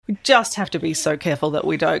We just have to be so careful that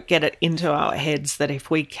we don't get it into our heads that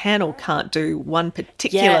if we can or can't do one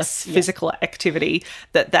particular physical activity,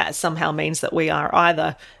 that somehow means that we are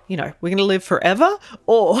either, we're going to live forever,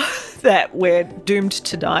 or that we're doomed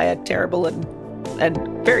to die a terrible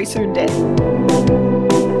and very soon death.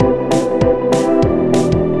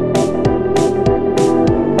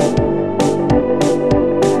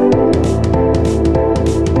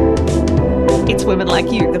 It's Women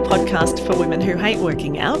Like You, the podcast for women who hate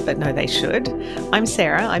working out but know they should. I'm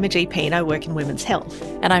Sarah, I'm a GP and I work in women's health.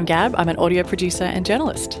 And I'm Gab, I'm an audio producer and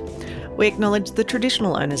journalist. We acknowledge the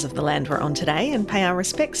traditional owners of the land we're on today and pay our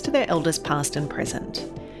respects to their elders past and present.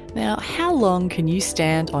 Now, how long can you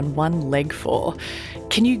stand on one leg for?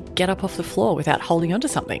 Can you get up off the floor without holding onto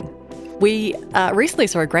something? We recently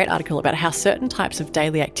saw a great article about how certain types of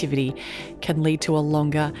daily activity can lead to a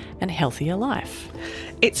longer and healthier life.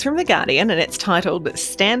 It's from The Guardian and it's titled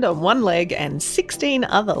Stand on One Leg and 16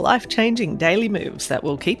 Other Life-Changing Daily Moves That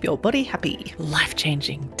Will Keep Your Body Happy.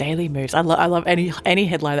 Life-changing daily moves. I love any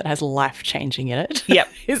headline that has life-changing in it. Yep.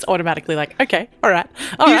 It's automatically like, okay, all right.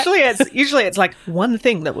 Usually it's like one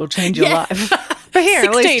thing that will change your life. But here,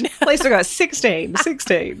 16. at least we've got 16.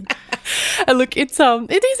 And look, it is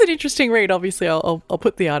an interesting read. Obviously, I'll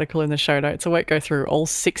put the article in the show notes. I won't go through all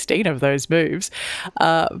 16 of those moves,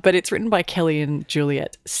 but it's written by Kelly and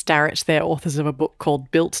Juliet Starrett. They're authors of a book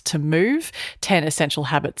called Built to Move: 10 Essential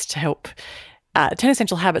Habits to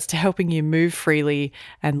helping you move freely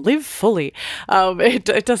and live fully.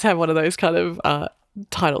 It does have one of those kind of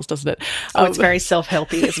titles, doesn't it? It's very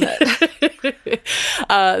self-helpy, isn't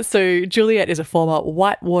it? So Juliet is a former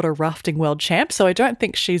whitewater rafting world champ, so I don't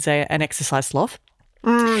think she's an exercise sloth.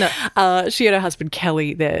 No. She and her husband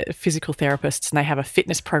Kelly, they're physical therapists, and they have a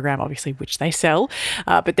fitness program, obviously, which they sell.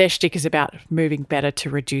 But their shtick is about moving better to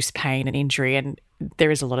reduce pain and injury, and there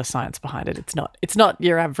is a lot of science behind it. It's not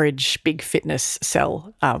your average big fitness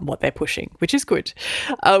sell what they're pushing, which is good.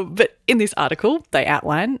 But in this article, they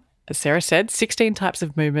outline, as Sarah said, 16 types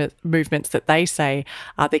of movements that they say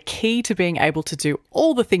are the key to being able to do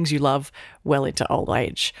all the things you love well into old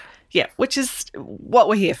age. Yeah, which is what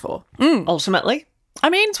we're here for, ultimately. I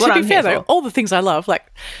mean, to be fair, though, all the things I love,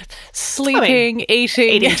 like sleeping,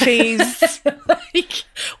 eating cheese, like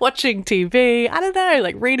watching TV, I don't know,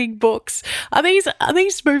 like reading books. Are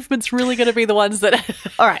these movements really going to be the ones that...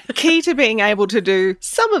 All right, key to being able to do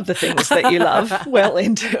some of the things that you love well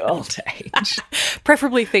into old age.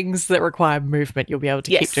 Preferably things that require movement. You'll be able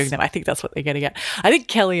to keep doing them. I think that's what they're getting at. I think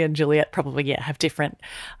Kelly and Juliet probably, have different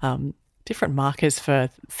markers for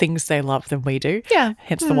things they love than we do. Yeah.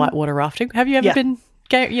 Hence the whitewater rafting. Have you ever been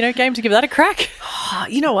game to give that a crack?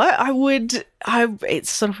 You know what? It's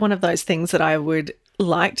sort of one of those things that I would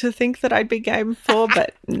like to think that I'd be game for,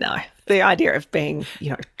 but no. The idea of being,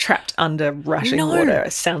 trapped under rushing water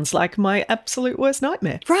sounds like my absolute worst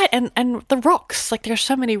nightmare. Right, and the rocks, like there are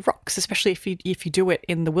so many rocks, especially if you do it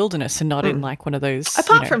in the wilderness and not in like one of those.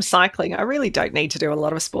 Apart from cycling, I really don't need to do a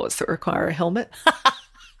lot of sports that require a helmet.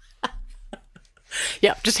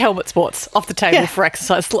 Yeah, just helmet sports off the table for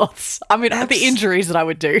exercise sloths. I mean, the injuries that I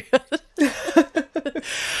would do.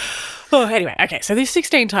 Anyway, okay, so there's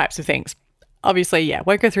 16 types of things. Obviously,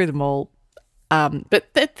 won't go through them all. But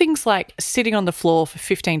they're things like sitting on the floor for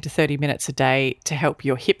 15 to 30 minutes a day to help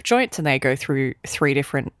your hip joints, and they go through 3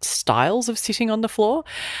 different styles of sitting on the floor.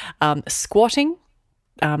 Squatting,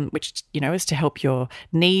 which, is to help your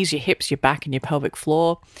knees, your hips, your back and your pelvic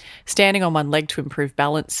floor. Standing on one leg to improve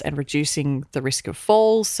balance and reducing the risk of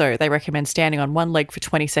falls. So they recommend standing on one leg for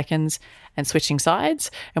 20 seconds and switching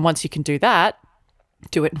sides. And once you can do that,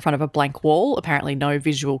 do it in front of a blank wall. Apparently no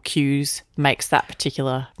visual cues makes that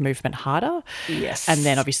particular movement harder. Yes. And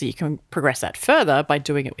then obviously you can progress that further by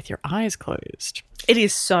doing it with your eyes closed. It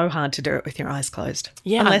is so hard to do it with your eyes closed.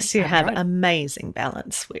 Yeah. Unless you have amazing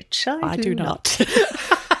balance, which I do not.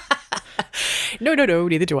 No,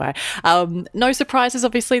 neither do I. No surprises,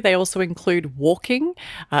 obviously. They also include walking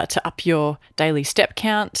to up your daily step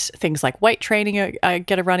count. Things like weight training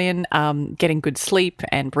get a run in. Getting good sleep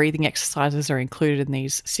and breathing exercises are included in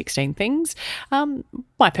these 16 things.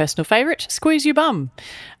 My personal favourite, squeeze your bum.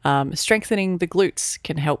 Strengthening the glutes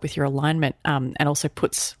can help with your alignment and also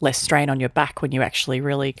puts less strain on your back when you actually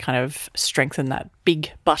really kind of strengthen that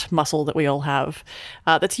big butt muscle that we all have.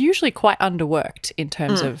 That's usually quite underworked in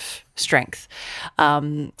terms of strength.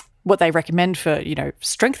 What they recommend for,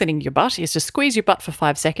 strengthening your butt is to squeeze your butt for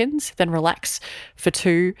 5 seconds, then relax for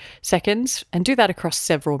 2 seconds and do that across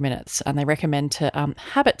several minutes. And they recommend to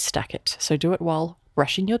habit stack it. So do it while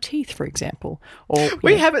brushing your teeth, for example. Or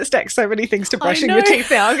we haven't stacked so many things to brushing your teeth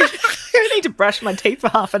now. I need to brush my teeth for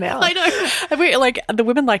half an hour. I know. And we, like, the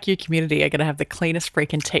Women Like You community are going to have the cleenest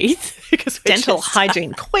freaking teeth because dental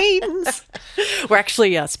hygiene queens. We're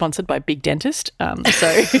actually sponsored by Big Dentist,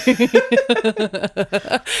 so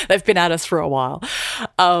they've been at us for a while.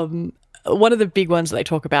 One of the big ones that they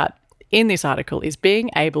talk about in this article is being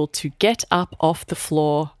able to get up off the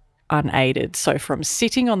floor unaided. So from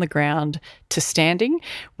sitting on the ground to standing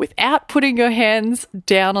without putting your hands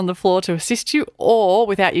down on the floor to assist you, or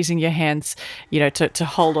without using your hands, to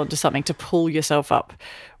hold on to something, to pull yourself up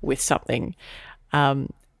with something.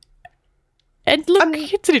 And look,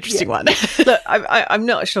 it's an interesting one. Look, I'm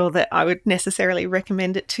not sure that I would necessarily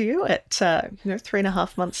recommend it to you at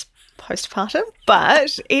 3.5 months postpartum,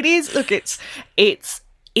 but it is. Look,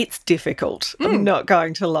 it's difficult. I'm not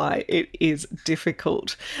going to lie. It is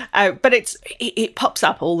difficult. But it pops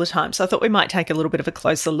up all the time. So I thought we might take a little bit of a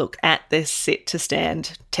closer look at this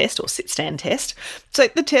sit-to-stand test or sit-stand test. So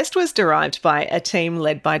the test was derived by a team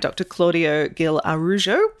led by Dr. Claudio Gil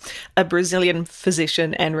Araujo, a Brazilian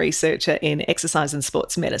physician and researcher in exercise and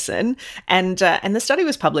sports medicine. And the study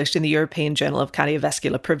was published in the European Journal of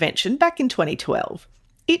Cardiovascular Prevention back in 2012.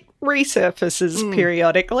 It resurfaces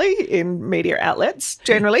periodically in media outlets,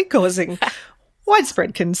 generally causing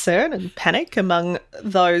widespread concern and panic among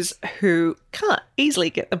those who can't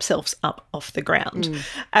easily get themselves up off the ground.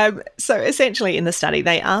 So essentially in the study,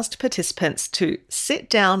 they asked participants to sit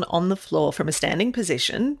down on the floor from a standing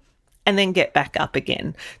position and then get back up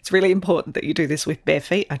again. It's really important that you do this with bare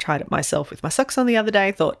feet. I tried it myself with my socks on the other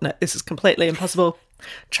day, thought, no, this is completely impossible.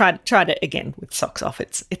 Tried it again with socks off.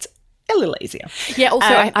 It's a little easier. Yeah, also,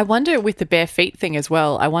 I wonder with the bare feet thing as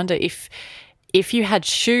well, I wonder if you had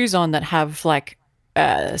shoes on that have like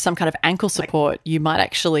some kind of ankle support, you might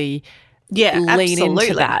actually lean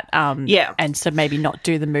into that. And so maybe not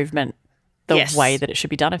do the movement the way that it should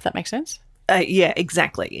be done, if that makes sense. Yeah,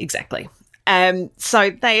 exactly. So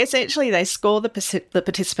they score the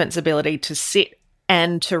participants' ability to sit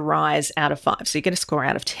and to rise out of 5. So you get a score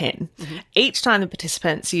out of 10. Each time the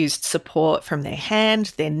participants used support from their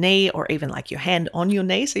hand, their knee, or even like your hand on your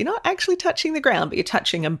knee. So you're not actually touching the ground, but you're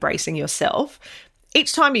touching and bracing yourself.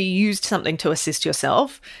 Each time you used something to assist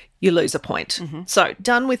yourself, you lose a point. So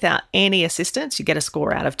done without any assistance, you get a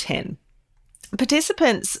score out of 10.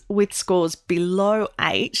 Participants with scores below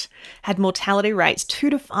 8 had mortality rates 2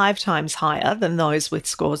 to 5 times higher than those with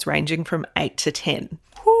scores ranging from 8 to 10.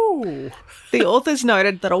 Ooh. The authors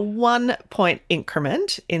noted that a 1-point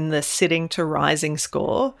increment in the sitting to rising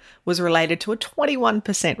score was related to a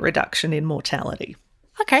 21% reduction in mortality.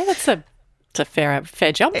 Okay, that's a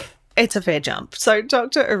fair jump. It's a fair jump. So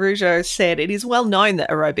Dr. Araujo said it is well known that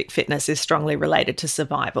aerobic fitness is strongly related to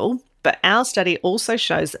survival, but our study also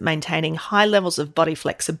shows that maintaining high levels of body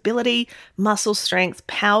flexibility, muscle strength,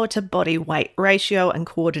 power to body weight ratio and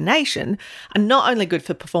coordination are not only good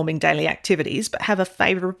for performing daily activities, but have a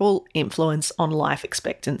favourable influence on life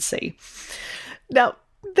expectancy. Now,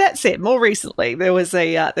 that said, more recently, there was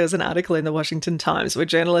an article in the Washington Times where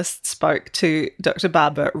journalists spoke to Dr.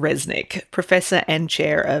 Barbara Resnick, professor and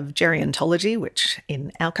chair of gerontology, which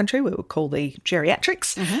in our country we would call the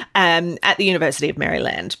geriatrics, at the University of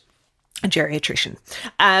Maryland, a geriatrician.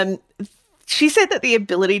 She said that the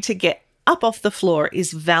ability to get up off the floor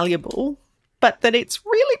is valuable, but that it's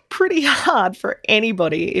really pretty hard for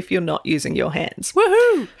anybody if you're not using your hands.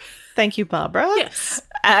 Woohoo! Thank you, Barbara. Yes.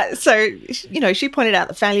 So, she pointed out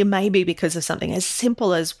that failure may be because of something as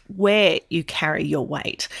simple as where you carry your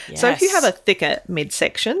weight. Yes. So if you have a thicker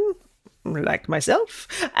midsection, like myself,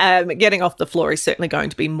 getting off the floor is certainly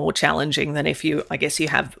going to be more challenging than if you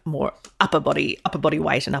have more upper body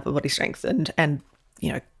weight and upper body strength and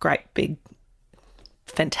great big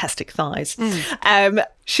fantastic thighs.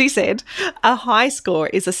 She said a high score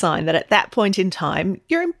is a sign that at that point in time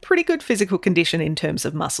you're in pretty good physical condition in terms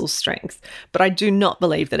of muscle strength, but I do not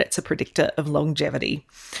believe that it's a predictor of longevity.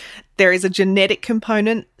 There is a genetic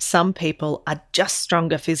component. Some people are just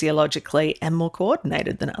stronger physiologically and more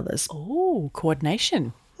coordinated than others. Oh,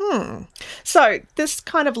 coordination. So this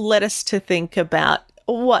kind of led us to think about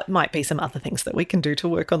what might be some other things that we can do to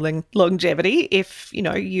work on longevity if,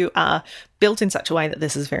 you are built in such a way that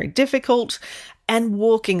this is very difficult. And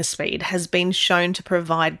walking speed has been shown to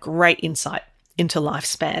provide great insight into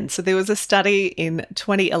lifespan. So there was a study in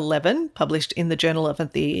 2011 published in the Journal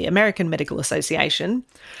of the American Medical Association,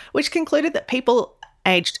 which concluded that people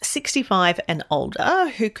aged 65 and older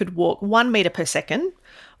who could walk 1 metre per second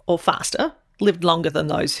or faster lived longer than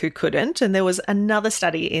those who couldn't. And there was another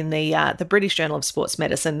study in the British Journal of Sports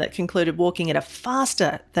Medicine that concluded walking at a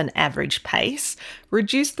faster than average pace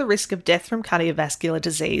reduced the risk of death from cardiovascular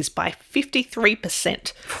disease by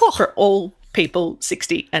 53% for all people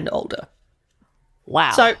 60 and older.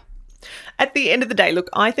 Wow. So at the end of the day, look,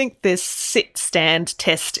 I think this sit-stand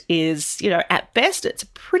test is, at best, it's a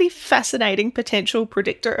pretty fascinating potential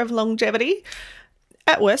predictor of longevity.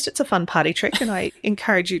 At worst, it's a fun party trick, and I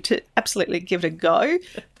encourage you to absolutely give it a go.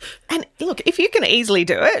 And look, if you can easily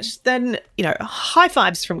do it, then, high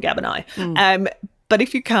fives from Gab and I. But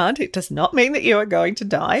if you can't, it does not mean that you are going to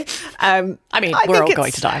die. We're all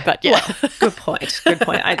going to die, but yeah. Well, good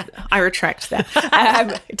point. I retract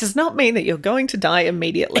that. It does not mean that you're going to die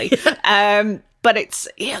immediately. But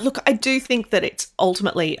I do think that it's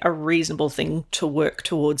ultimately a reasonable thing to work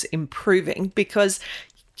towards improving because,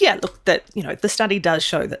 the study does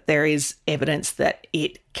show that there is evidence that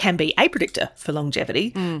it can be a predictor for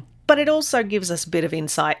longevity, but it also gives us a bit of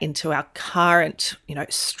insight into our current,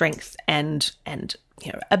 strength and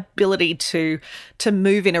ability to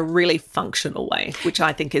move in a really functional way, which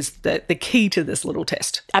I think is the key to this little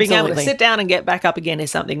test. Absolutely. Being able to sit down and get back up again is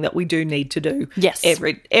something that we do need to do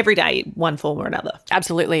every day, one form or another.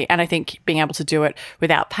 Absolutely. And I think being able to do it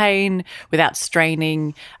without pain, without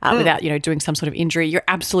straining, without, doing some sort of injury, you're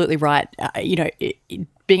absolutely right.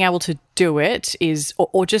 Being able to do it is,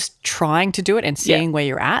 or just trying to do it and seeing where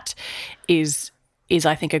you're at is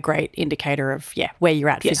I think a great indicator of where you're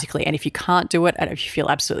at physically. And if you can't do it, and if you feel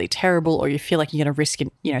absolutely terrible, or you feel like you're going to risk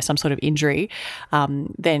some sort of injury,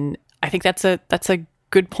 then I think that's a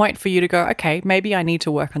good point for you to go, okay, maybe I need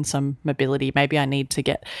to work on some mobility. Maybe I need to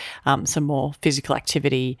get some more physical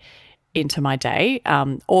activity into my day,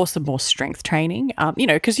 or some more strength training,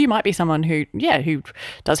 because you might be someone who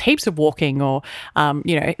does heaps of walking or,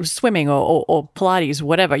 swimming or Pilates,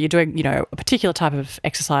 whatever. You're doing, a particular type of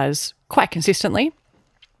exercise quite consistently.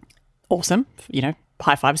 Awesome.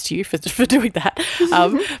 High fives to you for doing that.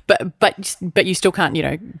 But you still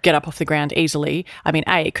can't, get up off the ground easily. I mean,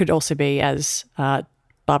 it could also be, as Barbara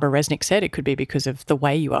Resnick said, it could be because of the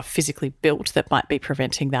way you are physically built that might be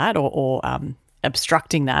preventing that or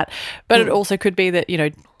obstructing that. But it also could be that,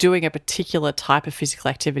 doing a particular type of physical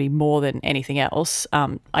activity more than anything else,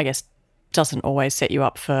 I guess, doesn't always set you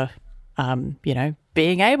up for,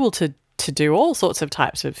 being able to do all sorts of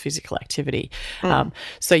types of physical activity.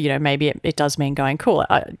 So, maybe it does mean going, cool,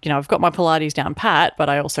 I've got my Pilates down pat, but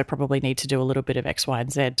I also probably need to do a little bit of X, Y,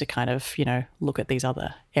 and Z to kind of, look at these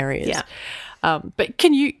other areas. Yeah. But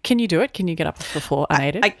can you do it? Can you get up off the floor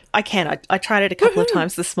unaided? I can. I tried it a couple of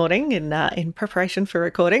times this morning in preparation for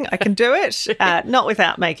recording. I can do it, not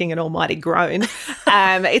without making an almighty groan.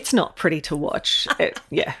 It's not pretty to watch.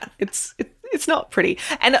 It's not pretty.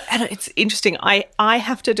 And it's interesting. I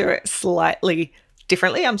have to do it slightly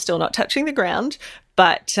differently. I'm still not touching the ground,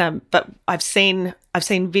 but I've seen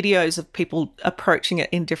videos of people approaching it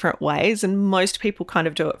in different ways, and most people kind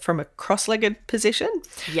of do it from a cross-legged position.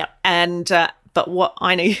 Yep. And but what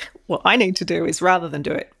I need to do is, rather than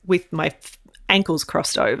do it with my ankles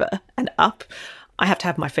crossed over and up, I have to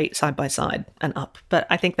have my feet side by side and up. But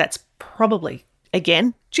I think that's probably,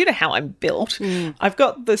 again, due to how I'm built, I've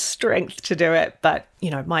got the strength to do it, but,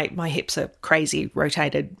 my hips are crazy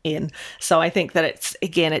rotated in. So I think that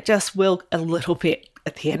it just will a little bit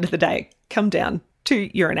at the end of the day come down to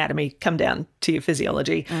your anatomy, come down to your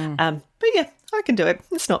physiology. But yeah, I can do it.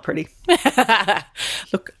 It's not pretty.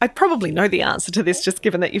 Look, I probably know the answer to this, just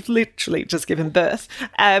given that you've literally just given birth.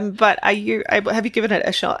 But are you able? Have you given it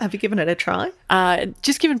a shot? Have you given it a try?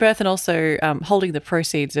 Just given birth, and also holding the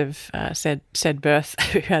proceeds of said birth,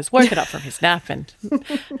 who has woken up from his nap and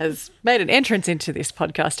has made an entrance into this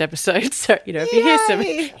podcast episode. So if you hear some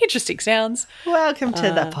interesting sounds, welcome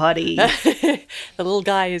to the potty. The little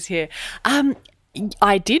guy is here.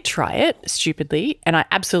 I did try it stupidly, and I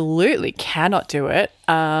absolutely cannot do it.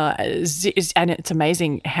 And it's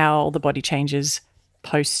amazing how the body changes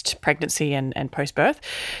post-pregnancy and post-birth.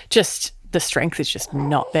 Just the strength is just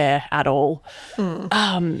not there at all.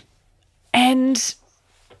 And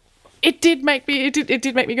it did make me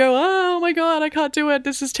go, oh my God, I can't do it.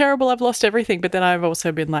 This is terrible. I've lost everything. But then I've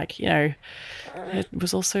also been like, it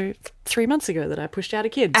was also 3 months ago that I pushed out a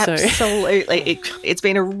kid. Absolutely. It's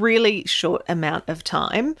been a really short amount of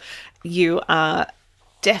time. You are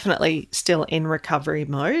definitely still in recovery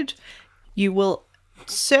mode. You will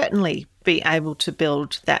certainly be able to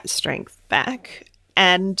build that strength back.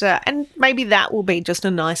 And maybe that will be just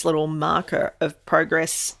a nice little marker of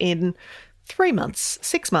progress in 3 months,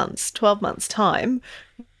 6 months, 12 months' time,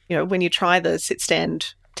 when you try the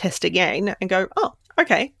sit-stand test again and go, oh,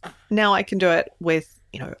 okay, now I can do it with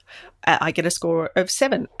I get a score of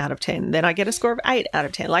 7 out of 10, then I get a score of 8 out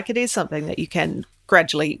of 10. Like, it is something that you can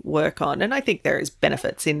gradually work on. And I think there is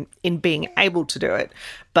benefits in being able to do it.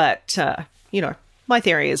 But, my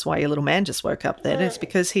theory is why your little man just woke up then is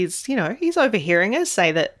because he's overhearing us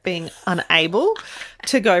say that being unable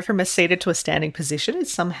to go from a seated to a standing position is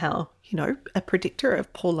somehow, a predictor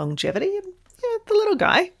of poor longevity. And the little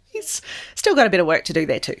guy, he's still got a bit of work to do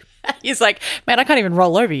there too. He's like, man, I can't even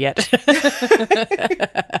roll over yet.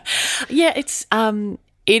 Yeah,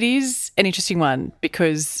 it is an interesting one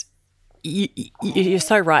because you're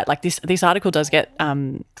so right. Like this article does get,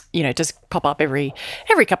 does pop up every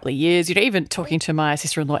couple of years. Even talking to my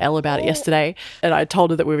sister-in-law Elle about it yesterday, and I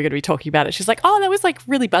told her that we were going to be talking about it. She's like, "Oh, that was like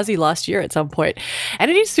really buzzy last year at some point,"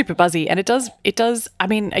 and it is super buzzy. And it does. I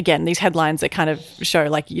mean, again, these headlines that kind of show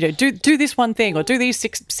like, do this one thing or do these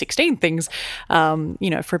 16 things,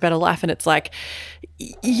 for a better life. And it's like,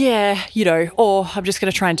 yeah, or I'm just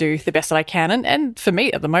going to try and do the best that I can. And for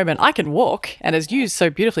me at the moment, I can walk, and as you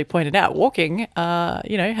so beautifully pointed out, walking,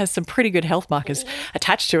 has some pretty good health markers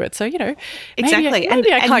attached to it. So, exactly.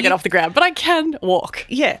 Maybe I can't get off the ground, but I can walk.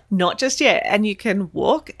 Yeah, not just yet. And you can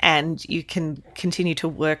walk and you can continue to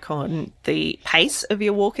work on the pace of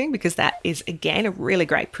your walking because that is, again, a really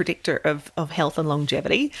great predictor of health and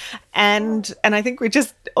longevity. And I think we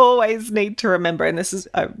just always need to remember, and this is,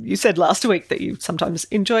 you said last week that you sometimes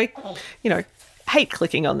enjoy, hate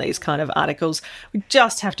clicking on these kind of articles. We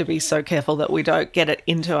just have to be so careful that we don't get it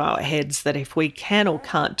into our heads that if we can or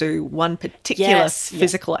can't do one particular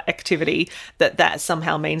physical activity, that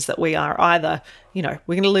somehow means that we are either, we're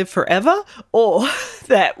going to live forever or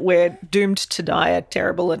that we're doomed to die a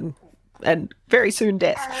terrible and very soon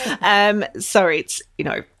death. So it's,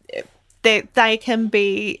 they can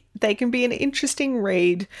be an interesting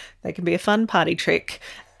read. They can be a fun party trick.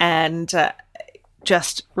 And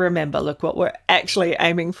just remember, look, what we're actually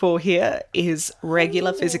aiming for here is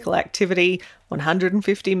regular physical activity,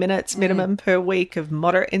 150 minutes minimum per week of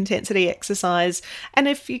moderate intensity exercise. And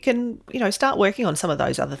if you can, start working on some of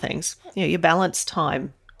those other things, your balance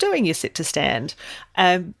time, doing your sit to stand,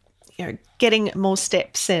 getting more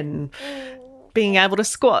steps in, being able to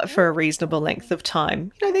squat for a reasonable length of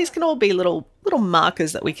time. These can all be little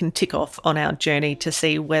markers that we can tick off on our journey to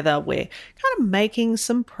see whether we're kind of making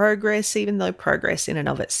some progress, even though progress in and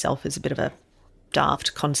of itself is a bit of a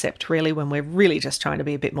daft concept, really, when we're really just trying to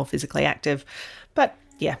be a bit more physically active. But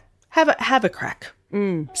yeah, have a crack.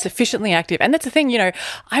 Sufficiently active. And that's the thing, I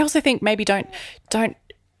also think maybe don't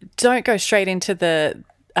go straight into the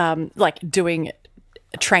doing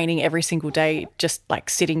training every single day, just like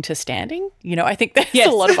sitting to standing. I think there's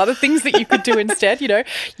a lot of other things that you could do instead.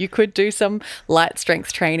 You could do some light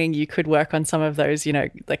strength training. You could work on some of those,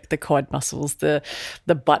 like the quad muscles, the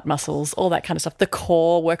butt muscles, all that kind of stuff. The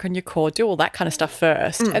core, work on your core, do all that kind of stuff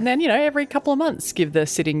first. And then, every couple of months, give the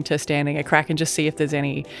sitting to standing a crack and just see if there's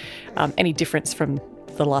any difference from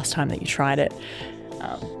the last time that you tried it.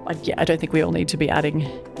 I don't think we all need to be adding,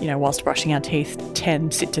 whilst brushing our teeth,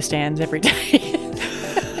 10 sit to stands every day.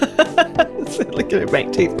 It's certainly going to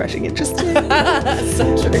make teeth brushing interesting.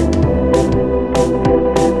 So true.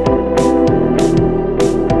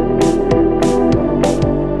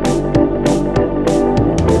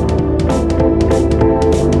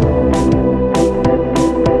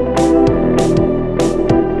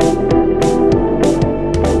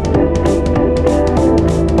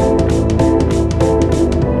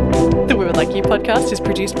 Podcast is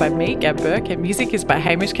produced by me, Gab Burke, and music is by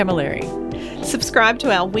Hamish Camilleri. Subscribe to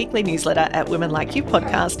our weekly newsletter at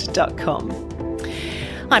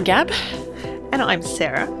womenlikeyouPodcast.com. I'm Gab. And I'm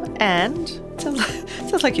Sarah. And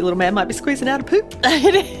sounds like your little man might be squeezing out a poop.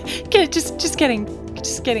 just getting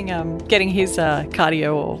his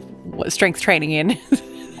cardio or strength training in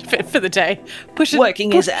for the day.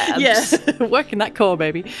 Working his abs. Yeah, working that core,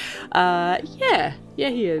 baby. Yeah,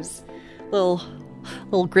 he is. Little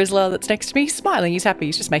grizzler that's next to me, smiling. He's happy.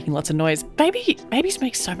 He's just making lots of noise. Babies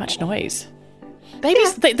make so much noise.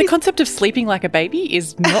 Babies, the concept of sleeping like a baby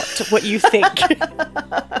is not what you think.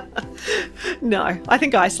 No, I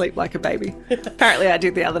think I sleep like a baby. Apparently I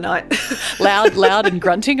did the other night. Loud and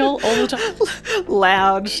grunting all the time.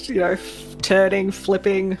 Loud, turning,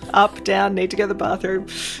 flipping, up, down, need to go to the bathroom.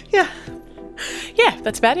 Yeah,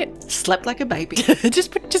 that's about it. Slept like a baby.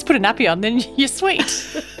 just put a nappy on, then you're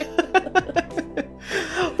sweet.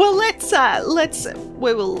 Well,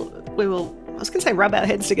 we will I was going to say rub our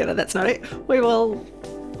heads together. That's not it. We will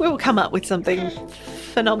come up with something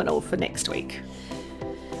phenomenal for next week.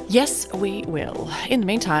 Yes, we will. In the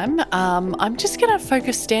meantime, I'm just going to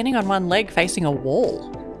focus standing on one leg facing a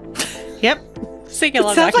wall. Yep. Sing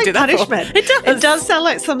along. It sounds like do that punishment. For. It does. It does sound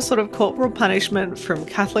like some sort of corporal punishment from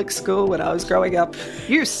Catholic school when I was growing up.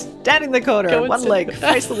 You stand in the corner, Go one leg,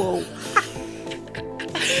 face the wall.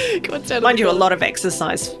 Go and stand Mind you, a lot of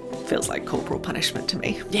exercise feels like corporal punishment to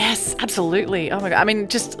me. Yes, absolutely. Oh my God. I mean,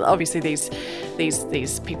 just obviously these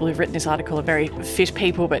people who've written this article are very fit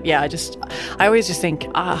people, but yeah, I always just think,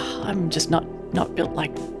 I'm just not built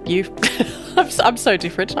like you. I'm so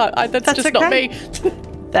different. That's just okay. not me.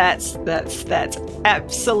 That's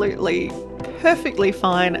absolutely perfectly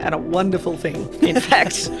fine and a wonderful thing, in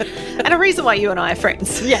fact. And a reason why you and I are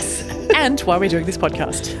friends. Yes. And why we're doing this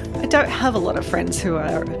podcast. I don't have a lot of friends who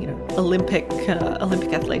are, Olympic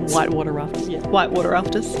athletes. Whitewater rafters. Yeah. Whitewater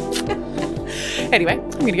rafters. Anyway, I'm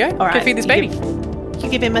going to go. All right. Go feed this baby. You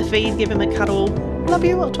give him a feed, give him a cuddle. Love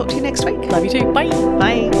you. I'll talk to you next week. Love you too. Bye.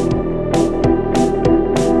 Bye.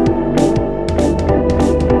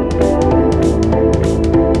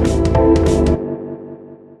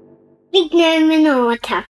 Big name in water.